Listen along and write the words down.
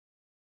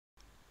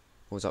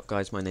What's up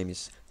guys, my name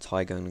is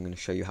Tiger and I'm going to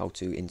show you how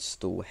to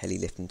install Heli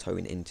Lift and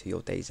Towing into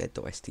your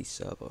DAYZ.ST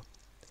server.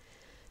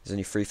 There's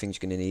only three things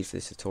you're going to need for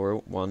this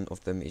tutorial. One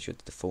of them is your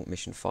default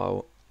mission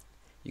file.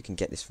 You can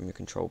get this from your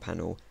control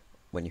panel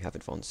when you have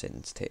advanced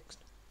settings ticked.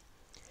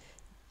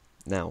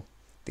 Now,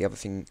 the other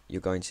thing you're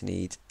going to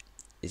need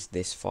is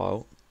this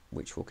file,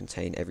 which will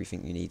contain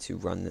everything you need to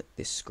run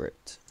this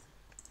script.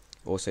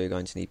 Also, you're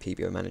going to need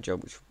PBO Manager,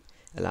 which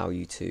will allow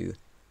you to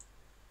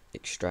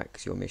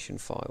extract your mission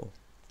file.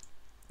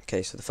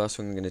 Okay, so the first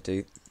thing I'm going to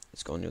do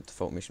is go on your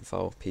default mission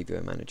file,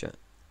 PBO Manager,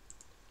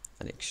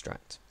 and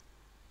extract.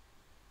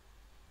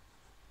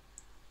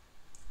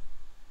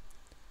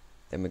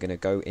 Then we're going to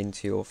go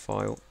into your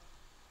file.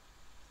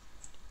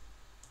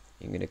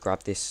 You're going to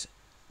grab this,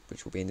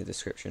 which will be in the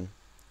description,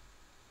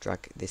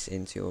 drag this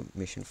into your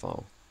mission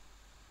file.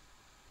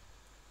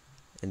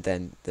 And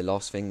then the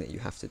last thing that you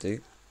have to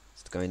do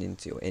is to go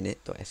into your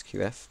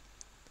init.sqf,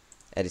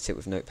 edit it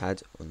with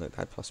Notepad or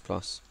Notepad++,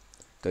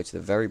 go to the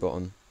very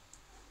bottom,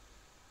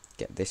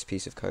 get this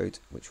piece of code,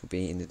 which will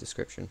be in the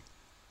description,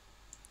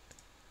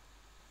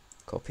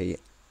 copy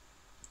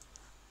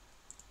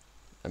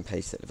and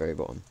paste at the very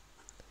bottom,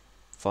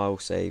 file,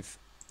 save,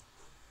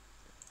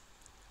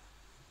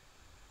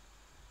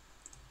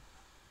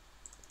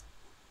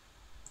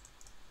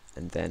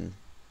 and then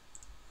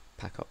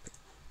pack up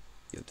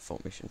your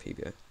default mission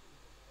PBO.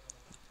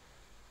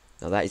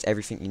 Now that is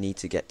everything you need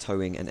to get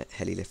towing and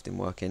heli lifting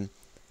working.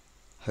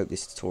 Hope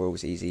this tutorial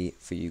was easy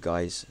for you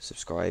guys.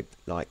 Subscribe,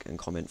 like and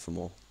comment for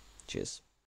more. Cheers.